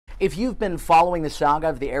If you've been following the saga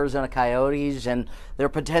of the Arizona Coyotes and their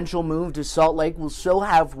potential move to Salt Lake, well, so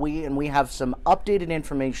have we, and we have some updated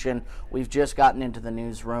information we've just gotten into the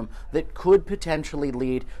newsroom that could potentially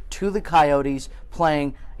lead to the Coyotes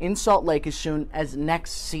playing in Salt Lake as soon as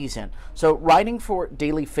next season. So writing for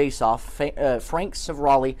Daily Faceoff, Frank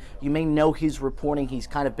Seravalli, you may know his reporting. He's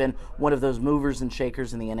kind of been one of those movers and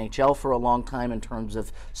shakers in the NHL for a long time in terms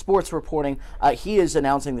of sports reporting. He is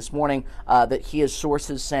announcing this morning that he has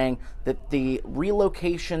sources saying that the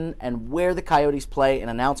relocation and where the Coyotes play, an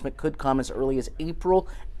announcement could come as early as April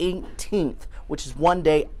 18th, which is one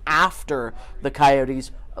day after the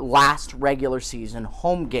Coyotes' last regular season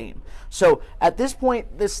home game. So at this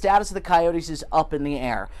point, the status of the Coyotes is up in the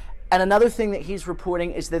air. And another thing that he's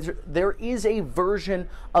reporting is that there is a version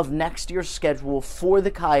of next year's schedule for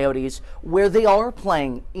the Coyotes where they are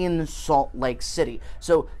playing in Salt Lake City.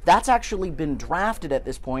 So that's actually been drafted at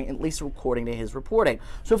this point, at least according to his reporting.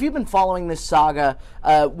 So if you've been following this saga,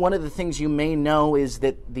 one of the things you may know is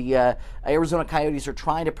that the Arizona Coyotes are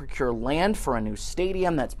trying to procure land for a new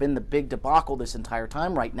stadium. That's been the big debacle this entire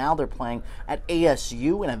time. Right now they're playing at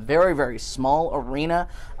ASU in a very, very small arena.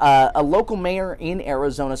 A local mayor in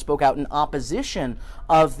Arizona spoke out in opposition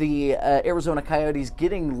of the Arizona Coyotes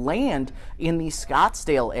getting land in the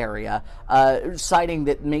Scottsdale area, citing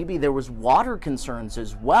that maybe there was water concerns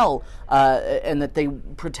as well, and that they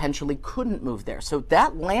potentially couldn't move there. So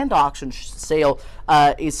that land auction sale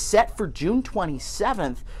is set for June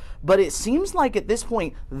 27th. But it seems like at this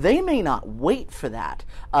point, they may not wait for that.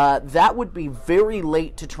 That would be very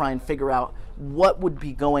late to try and figure out what would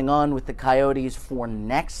be going on with the Coyotes for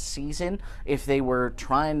next season if they were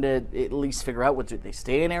trying to at least figure out, do they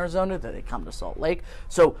stay in Arizona? Do they come to Salt Lake?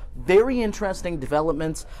 So very interesting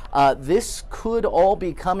developments. This could all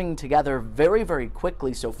be coming together very, very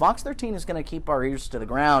quickly. So Fox 13 is going to keep our ears to the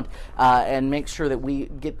ground and make sure that we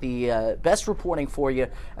get the best reporting for you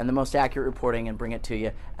and the most accurate reporting and bring it to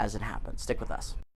you as it happens. Stick with us.